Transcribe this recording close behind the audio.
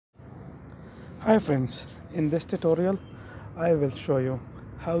Hi friends, in this tutorial I will show you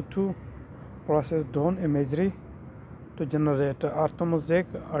how to process drone imagery to generate orthomosaic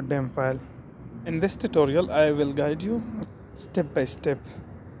or DEM file. In this tutorial I will guide you step by step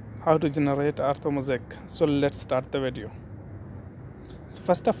how to generate orthomosaic. So let's start the video. So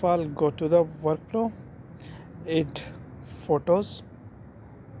first of all, go to the workflow, add photos,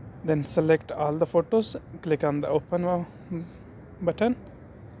 then select all the photos, click on the open button,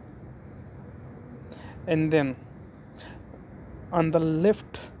 and then on the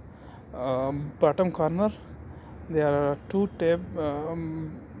left bottom corner there are two tabs.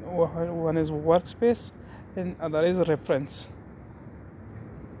 One is workspace and other is reference.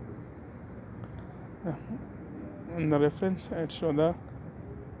 In the reference it show the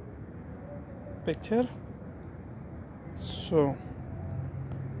picture. So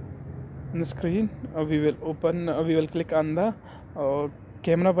on the screen we will click on the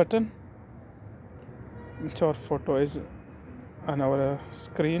camera button, which our photo is on our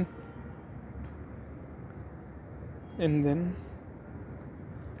screen, and then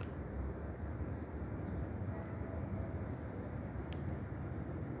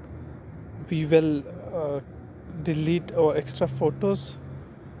we will delete our extra photos,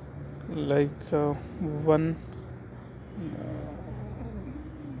 like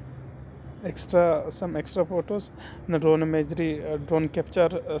some extra photos in the drone imagery, drone capture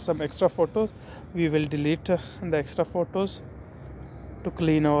some extra photos. We will delete the extra photos to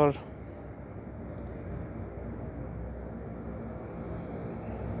clean our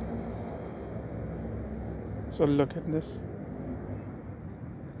so look at this.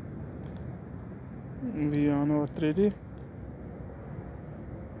 We are on our 3D.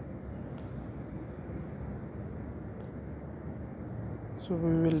 So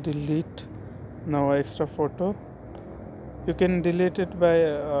we will delete now extra photo. You can delete it by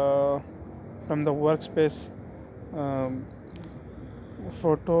from the workspace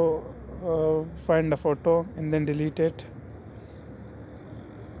photo, find a photo and then delete it,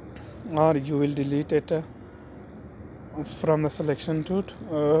 or you will delete it from the selection tool.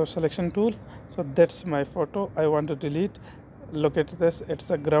 So that's my photo I want to delete. Look at this, it's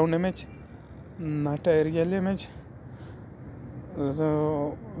a ground image, not a aerial image.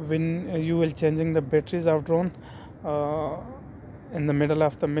 So when you will changing the batteries of drone in the middle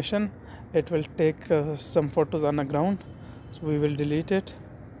of the mission, it will take some photos on the ground, so we will delete it.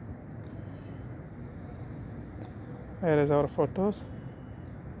 Here is our photos.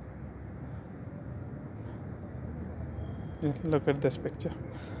 Look at this picture,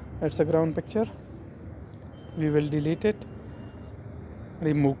 it's a ground picture. We will delete it.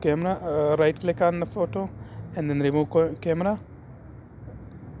 Remove camera, right click on the photo and then remove camera.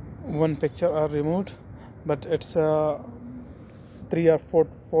 One picture are removed, but it's 3 or 4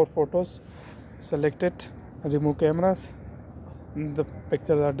 photos. Select it, remove cameras, the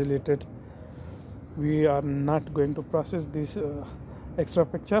pictures are deleted. We are not going to process this extra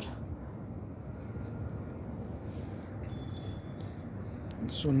picture.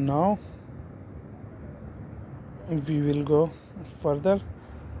 So now we will go further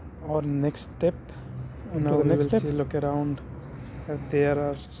or next step. Now the next step, look around. There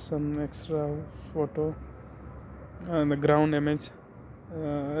are some extra photo and the ground image,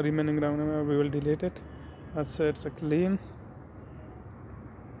 remaining ground image we will delete it. So it's a clean.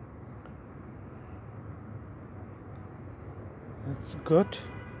 It's good.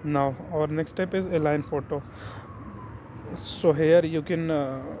 Now our next step is align photo. So here you can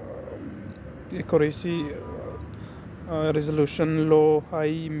accuracy, resolution, low,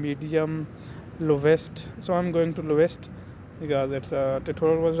 high, medium, lowest. So I'm going to lowest because it's a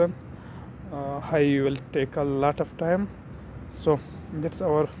tutorial version. High will take a lot of time. So that's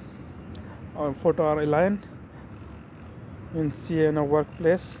our photo are aligned. You can see in a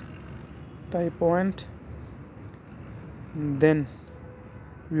workplace type point. Then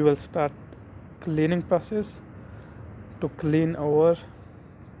we will start cleaning process to clean our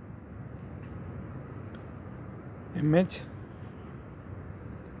image.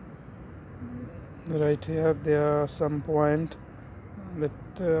 Right here there are some point that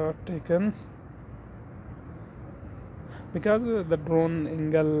are taken because the drone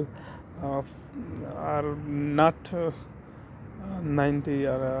angle are not 90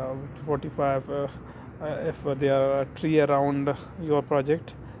 or 45. If there are a tree around your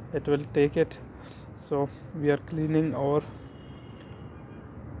project, it will take it. So we are cleaning our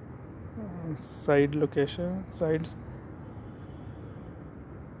sides,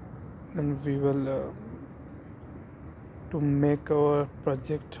 and we will to make our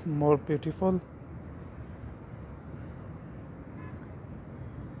project more beautiful.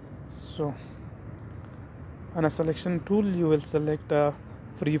 So On a selection tool, you will select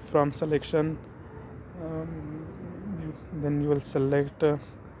free from selection. Then you will select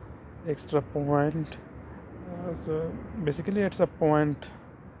extra point. So basically it's a point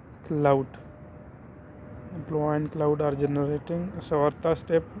cloud. Point cloud are generating. So our third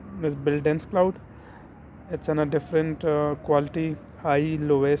step is build dense cloud. It's on a different quality, high,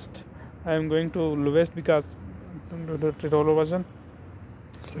 lowest. I am going to lowest because the tutorial version,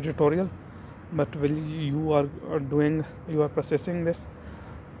 it's a tutorial, but when you are processing this,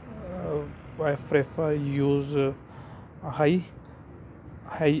 I prefer use a high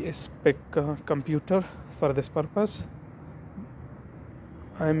spec computer for this purpose.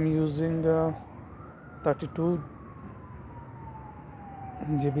 I am using 32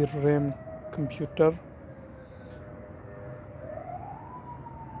 GB RAM computer.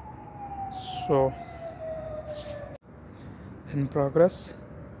 So in progress,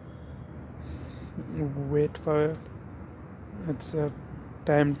 wait for it. It's a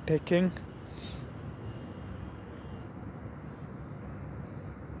time taking.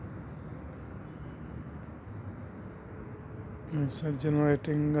 So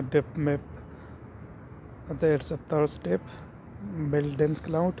generating a depth map. That's a third step. Build dense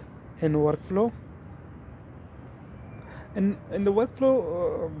cloud in workflow. In the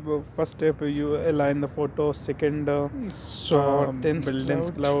workflow, first step you align the photo. Second, build dense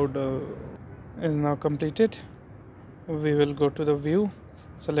cloud is now completed. We will go to the view,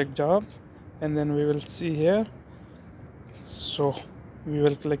 select job, and then we will see here. So we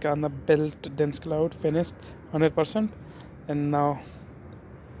will click on the build dense cloud, finished 100%, and now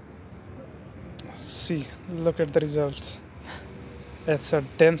see, look at the results. It's a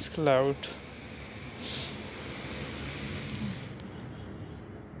dense cloud.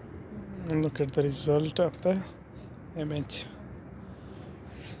 Look at the result of the image.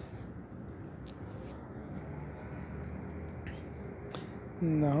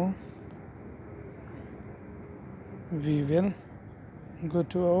 Now we will go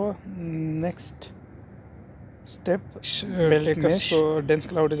to our next step. Build mesh. So dense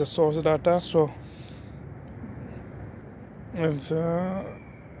cloud is a source data. So it's a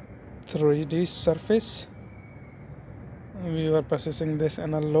 3D surface. We are processing this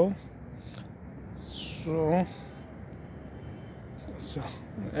in a low. So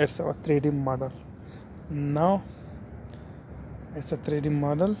it's our 3D model. Now it's a 3D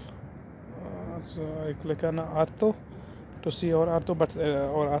model. So I click on Ortho to see our Ortho, but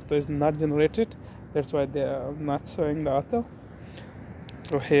our Ortho is not generated. That's why they are not showing the Ortho.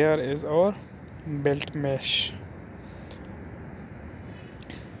 So here is our built mesh.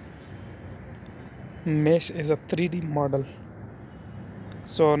 Mesh is a 3D model.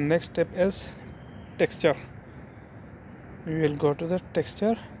 So next step is texture. We will go to the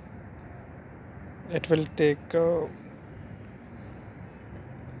texture. It will take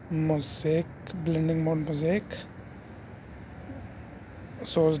mosaic, blending mode mosaic.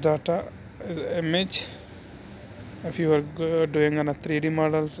 Source data is image. If you are doing on a 3D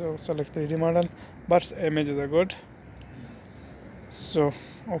model, so select 3D model, but images are good. So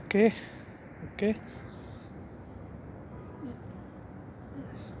okay.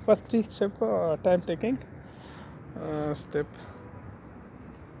 First three step time taking step.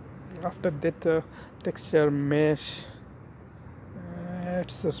 After that texture mesh,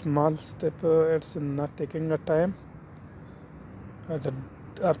 it's a small step. It's not taking a time. The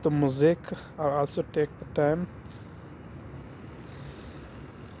Orthomosaic also take the time.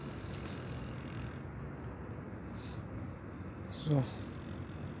 So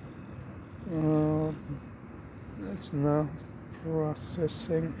it's now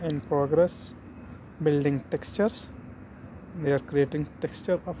processing in progress. Building textures. They are creating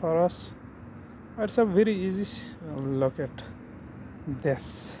texture for us. It's a very easy. Look at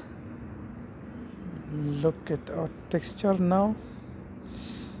this. Look at our texture now.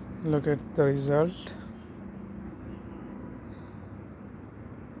 Look at the result.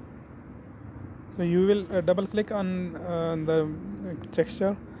 So you will double click on the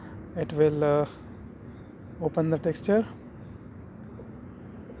texture. It will open the texture.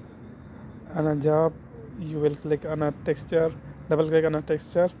 On a job, you will click on a texture, double click on a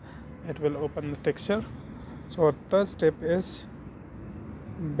texture, it will open the texture. So our third step is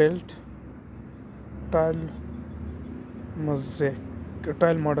build tile model. Build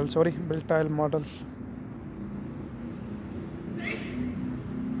tile model.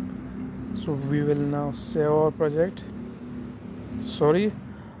 So we will now save our project.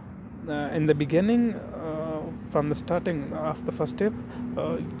 In the beginning, from the starting of the first step,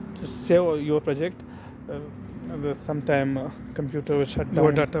 just save your project. sometime computer will shut down,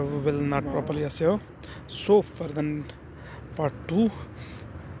 your data will not properly SEO. So for the part 2,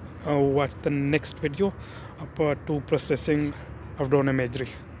 watch the next video of part 2 processing of drone imagery.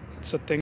 So thank